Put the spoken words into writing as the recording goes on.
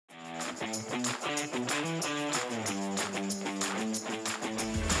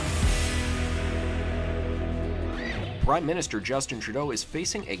Prime Minister Justin Trudeau is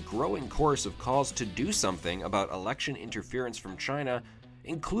facing a growing chorus of calls to do something about election interference from China,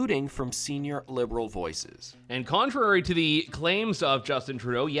 including from senior Liberal voices. And contrary to the claims of Justin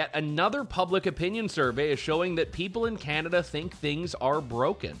Trudeau, yet another public opinion survey is showing that people in Canada think things are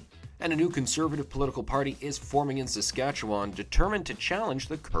broken. And a new Conservative political party is forming in Saskatchewan, determined to challenge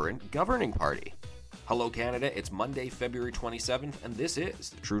the current governing party. Hello Canada, it's Monday, February 27th, and this is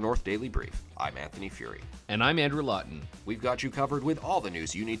the True North Daily Brief. I'm Anthony Fury. And I'm Andrew Lawton. We've got you covered with all the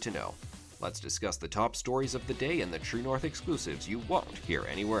news you need to know. Let's discuss the top stories of the day and the True North exclusives you won't hear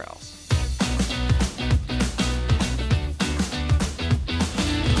anywhere else.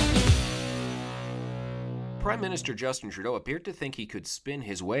 Prime Minister Justin Trudeau appeared to think he could spin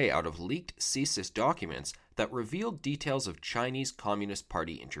his way out of leaked CSIS documents that revealed details of Chinese Communist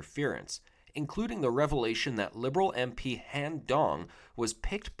Party interference, including the revelation that Liberal MP Han Dong was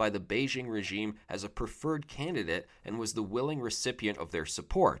picked by the Beijing regime as a preferred candidate and was the willing recipient of their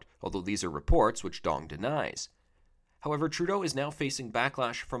support, although these are reports which Dong denies. However, Trudeau is now facing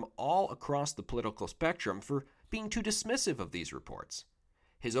backlash from all across the political spectrum for being too dismissive of these reports.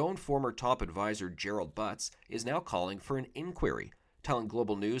 His own former top advisor, Gerald Butts, is now calling for an inquiry, telling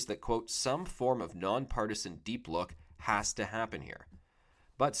Global News that, quote, some form of nonpartisan deep look has to happen here.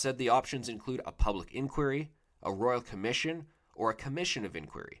 Butts said the options include a public inquiry, a royal commission, or a commission of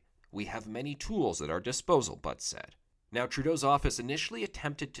inquiry. We have many tools at our disposal, Butts said. Now, Trudeau's office initially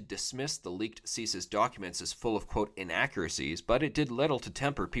attempted to dismiss the leaked CSIS documents as full of, quote, inaccuracies, but it did little to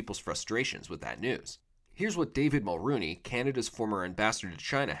temper people's frustrations with that news. Here's what David Mulroney, Canada's former ambassador to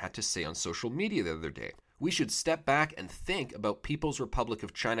China, had to say on social media the other day. We should step back and think about People's Republic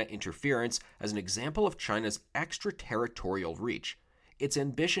of China interference as an example of China's extraterritorial reach. Its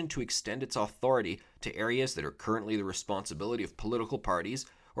ambition to extend its authority to areas that are currently the responsibility of political parties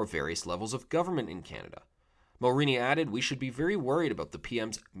or various levels of government in Canada. Mulroney added, we should be very worried about the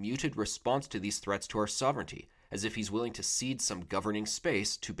PM's muted response to these threats to our sovereignty, as if he's willing to cede some governing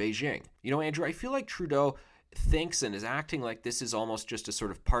space to Beijing. You know, Andrew, I feel like Trudeau thinks and is acting like this is almost just a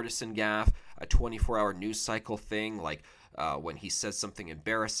sort of partisan gaffe, a 24-hour news cycle thing, like when he says something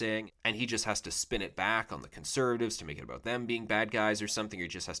embarrassing, and he just has to spin it back on the Conservatives to make it about them being bad guys or something, or he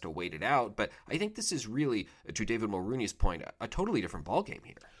just has to wait it out. But I think this is really, to David Mulroney's point, a totally different ballgame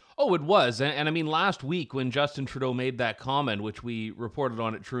here. Oh, it was. And I mean, last week when Justin Trudeau made that comment, which we reported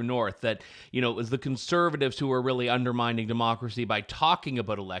on at True North, that, you know, it was the Conservatives who were really undermining democracy by talking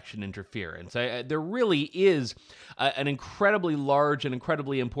about election interference. There really is an incredibly large and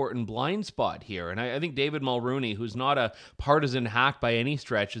incredibly important blind spot here. And I think David Mulroney, who's not a partisan hack by any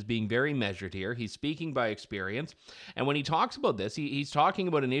stretch, is being very measured here. He's speaking by experience. And when he talks about this, he's talking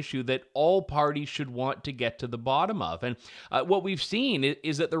about an issue that all parties should want to get to the bottom of. And what we've seen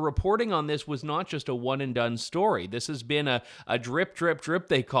is that the reporting on this was not just a one-and-done story. This has been a drip, drip, drip,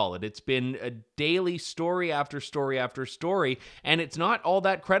 they call it. It's been a daily story after story after story, and it's not all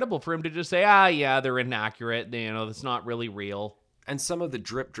that credible for him to just say, yeah, they're inaccurate, you know, that's not really real. And some of the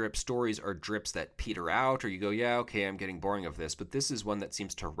drip, drip stories are drips that peter out, or you go, yeah, okay, I'm getting boring of this. But this is one that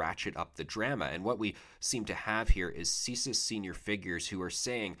seems to ratchet up the drama. And what we seem to have here is CSIS senior figures who are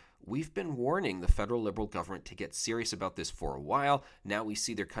saying, we've been warning the federal Liberal government to get serious about this for a while. Now we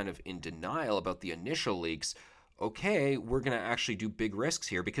see they're kind of in denial about the initial leaks. Okay, we're going to actually do big risks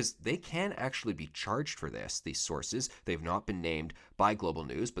here because they can actually be charged for this, these sources. They've not been named by Global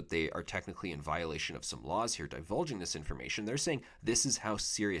News, but they are technically in violation of some laws here divulging this information. They're saying this is how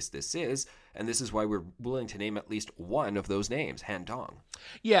serious this is, and this is why we're willing to name at least one of those names, Han Dong.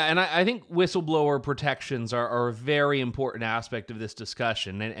 Yeah, and I think whistleblower protections are a very important aspect of this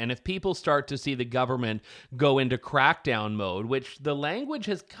discussion. And if people start to see the government go into crackdown mode, which the language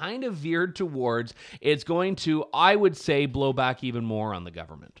has kind of veered towards, it's going to, I would say, blow back even more on the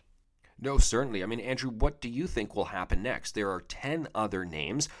government. No, certainly. I mean, Andrew, what do you think will happen next? There are 10 other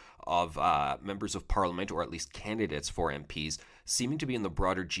names of members of parliament, or at least candidates for MPs, seeming to be in the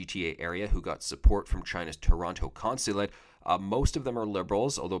broader GTA area who got support from China's Toronto consulate. Most of them are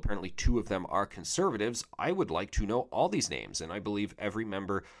Liberals, although apparently 2 of them are Conservatives. I would like to know all these names, and I believe every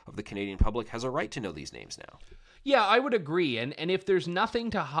member of the Canadian public has a right to know these names now. Yeah, I would agree. And if there's nothing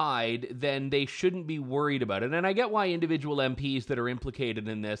to hide, then they shouldn't be worried about it. And I get why individual MPs that are implicated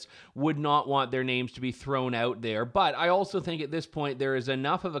in this would not want their names to be thrown out there. But I also think at this point there is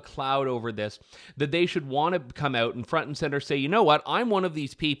enough of a cloud over this that they should want to come out and front and center say, you know what, I'm one of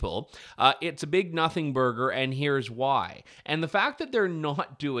these people. It's a big nothing burger, and here's why. And the fact that they're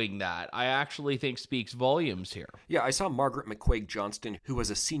not doing that, I actually think speaks volumes here. Yeah, I saw Margaret McQuaig Johnston, who was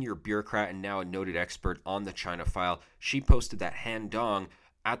a senior bureaucrat and now a noted expert on the China file. She posted that Han Dong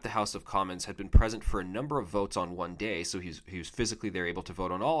at the House of Commons had been present for a number of votes on one day, so he was physically there able to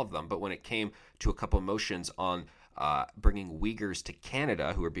vote on all of them. But when it came to a couple of motions on bringing Uyghurs to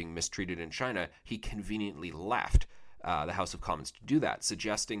Canada who are being mistreated in China, he conveniently left the House of Commons to do that,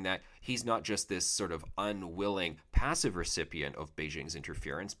 suggesting that he's not just this sort of unwilling, passive recipient of Beijing's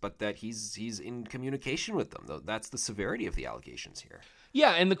interference, but that he's in communication with them. That's the severity of the allegations here.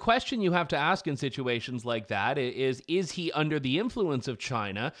 Yeah, and the question you have to ask in situations like that is he under the influence of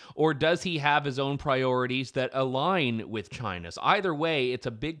China, or does he have his own priorities that align with China's? Either way, it's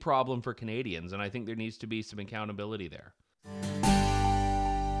a big problem for Canadians, and I think there needs to be some accountability there.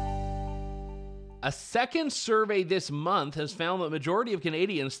 A second survey this month has found that the majority of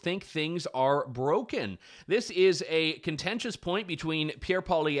Canadians think things are broken. This is a contentious point between Pierre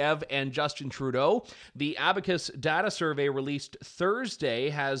Poilievre and Justin Trudeau. The Abacus data survey released Thursday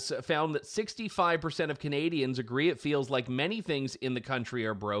has found that 65% of Canadians agree it feels like many things in the country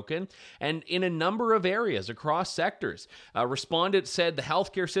are broken, and in a number of areas across sectors. Respondents said the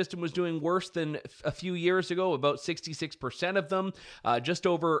healthcare system was doing worse than a few years ago, about 66% of them. Just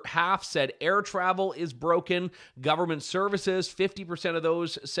over half said air travel is broken. Government services, 50% of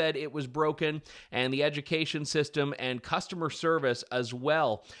those said it was broken, and the education system and customer service as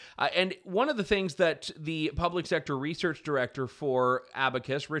well. And one of the things that the public sector research director for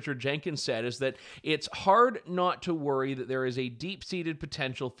Abacus, Richard Jenkins, said is that it's hard not to worry that there is a deep-seated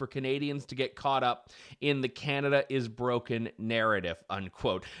potential for Canadians to get caught up in the Canada is broken narrative,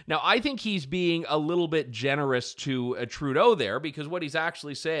 unquote. Now, I think he's being a little bit generous to Trudeau there, because what he's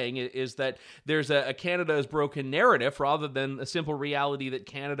actually saying is that there's a Canada is broken narrative rather than a simple reality that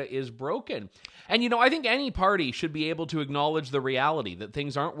Canada is broken. And, I think any party should be able to acknowledge the reality that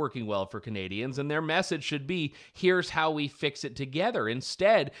things aren't working well for Canadians, and their message should be, here's how we fix it together.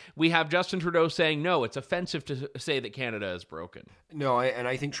 Instead, we have Justin Trudeau saying, no, it's offensive to say that Canada is broken. No,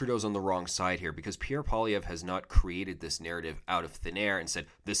 I think Trudeau's on the wrong side here, because Pierre Poilievre has not created this narrative out of thin air and said,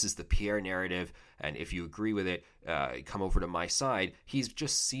 this is the Pierre narrative, and if you agree with it, come over to my side. He's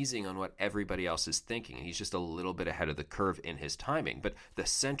just seizing on what everybody else is thinking, and he's just a little bit ahead of the curve in his timing. But the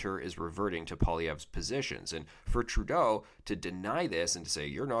center is reverting to Poilievre's positions. And for Trudeau to deny this and to say,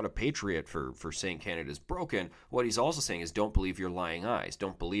 you're not a patriot for saying Canada's broken, what he's also saying is, don't believe your lying eyes.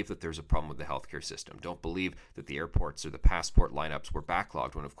 Don't believe that there's a problem with the healthcare system. Don't believe that the airports or the passport lineups were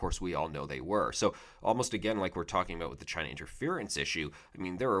backlogged, when of course we all know they were. So almost again, like we're talking about with the China interference issue, I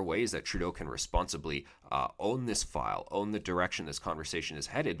mean, there are ways that Trudeau can responsibly own this file, own the direction this conversation is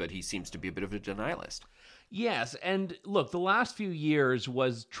headed, but he seems to be a bit of a denialist. Yes, and look, the last few years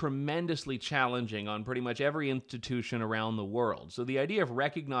was tremendously challenging on pretty much every institution around the world. So the idea of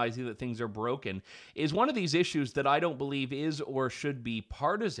recognizing that things are broken is one of these issues that I don't believe is or should be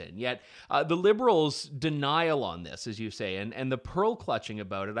partisan. Yet the Liberals' denial on this, as you say, and the pearl clutching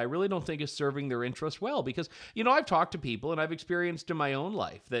about it, I really don't think is serving their interests well. Because, I've talked to people and I've experienced in my own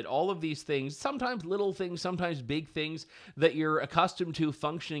life that all of these things, sometimes little things, sometimes big things that you're accustomed to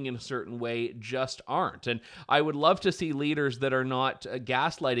functioning in a certain way just aren't. And I would love to see leaders that are not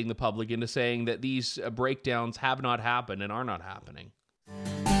gaslighting the public into saying that these breakdowns have not happened and are not happening.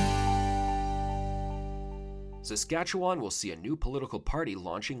 Saskatchewan will see a new political party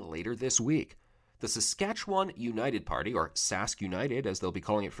launching later this week. The Saskatchewan United Party, or Sask United as they'll be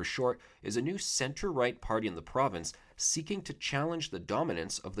calling it for short, is a new center-right party in the province seeking to challenge the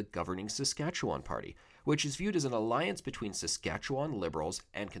dominance of the governing Saskatchewan Party, which is viewed as an alliance between Saskatchewan Liberals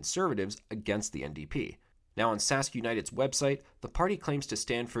and Conservatives against the NDP. Now on Sask United's website, the party claims to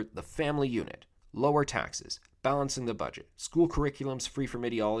stand for the family unit, lower taxes, balancing the budget, school curriculums free from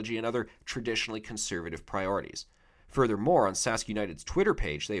ideology, and other traditionally conservative priorities. Furthermore, on Sask United's Twitter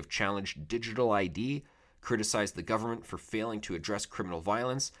page, they have challenged digital ID, criticized the government for failing to address criminal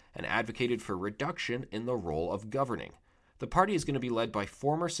violence, and advocated for reduction in the role of governing. The party is going to be led by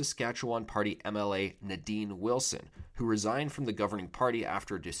former Saskatchewan Party MLA Nadine Wilson, who resigned from the governing party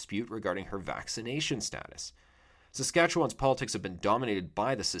after a dispute regarding her vaccination status. Saskatchewan's politics have been dominated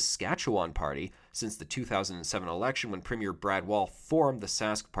by the Saskatchewan Party since the 2007 election, when Premier Brad Wall formed the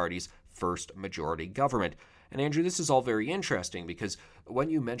Sask Party's first majority government. And Andrew, this is all very interesting because when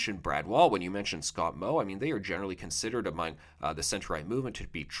you mention Brad Wall, when you mention Scott Moe, I mean, they are generally considered among the centre-right movement to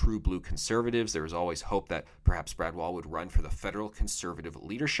be true blue conservatives. There was always hope that perhaps Brad Wall would run for the federal conservative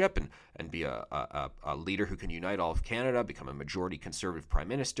leadership and be a leader who can unite all of Canada, become a majority conservative prime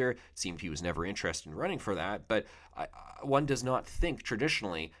minister. It seemed he was never interested in running for that, but one does not think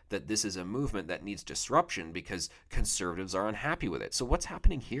traditionally that this is a movement that needs disruption because conservatives are unhappy with it. So what's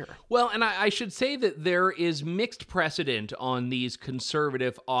happening here? Well, and I should say that there is mixed precedent on these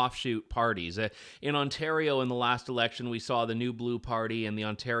conservative offshoot parties. In Ontario in the last election, we saw the New Blue Party and the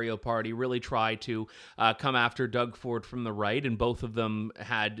Ontario Party really try to come after Doug Ford from the right, and both of them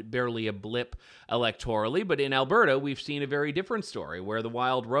had barely a blip electorally. But in Alberta, we've seen a very different story where the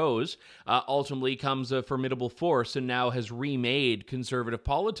Wild Rose ultimately comes a formidable force and now has remade conservative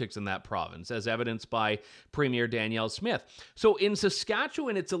politics in that province, as evidenced by Premier Danielle Smith. So in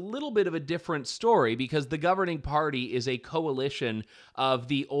Saskatchewan, it's a little bit of a different story because the governing party is a coalition of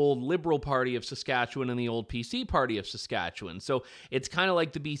the old Liberal Party of Saskatchewan and the old PC Party of Saskatchewan. So it's kind of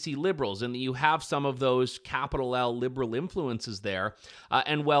like the BC Liberals in that you have some of those capital L liberal influences there.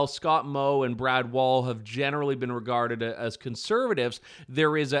 And while Scott Moe and Brad Wall have generally been regarded as conservatives,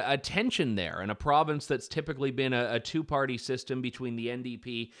 there is a tension there in a province that's typically been a two-party system between the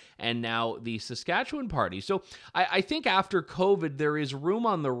NDP and now the Saskatchewan Party. So I think after COVID, there is room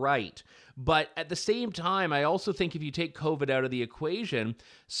on the right. But at the same time, I also think if you take COVID out of the equation,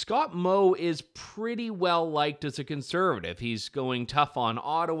 Scott Moe is pretty well liked as a conservative. He's going tough on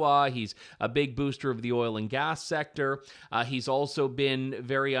Ottawa. He's a big booster of the oil and gas sector. He's also been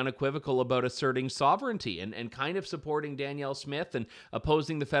very unequivocal about asserting sovereignty and kind of supporting Danielle Smith and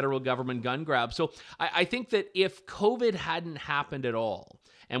opposing the federal government gun grab. So I think that if COVID hadn't happened at all,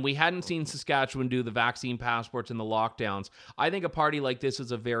 and we hadn't seen Saskatchewan do the vaccine passports and the lockdowns, I think a party like this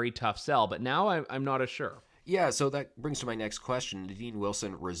is a very tough sell. But now I'm not as sure. Yeah, so that brings to my next question. Nadine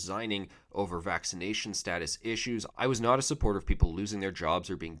Wilson resigning over vaccination status issues. I was not a supporter of people losing their jobs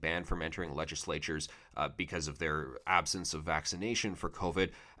or being banned from entering legislatures because of their absence of vaccination for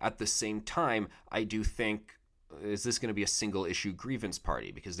COVID. At the same time, I do think, is this going to be a single issue grievance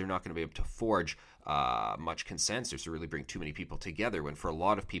party? Because they're not going to be able to forge much consensus or really bring too many people together when for a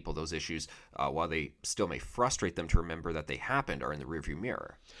lot of people those issues, while they still may frustrate them to remember that they happened, are in the rearview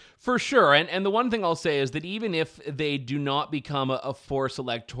mirror. For sure. And the one thing I'll say is that even if they do not become a force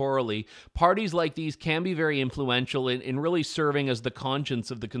electorally, parties like these can be very influential in really serving as the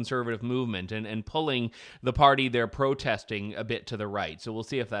conscience of the conservative movement and pulling the party they're protesting a bit to the right. So we'll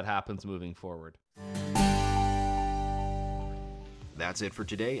see if that happens moving forward. That's it for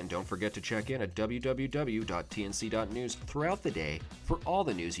today, and don't forget to check in at www.tnc.news throughout the day for all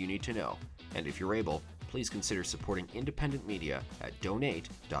the news you need to know. And if you're able, please consider supporting independent media at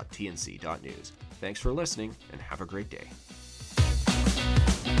donate.tnc.news. Thanks for listening, and have a great day.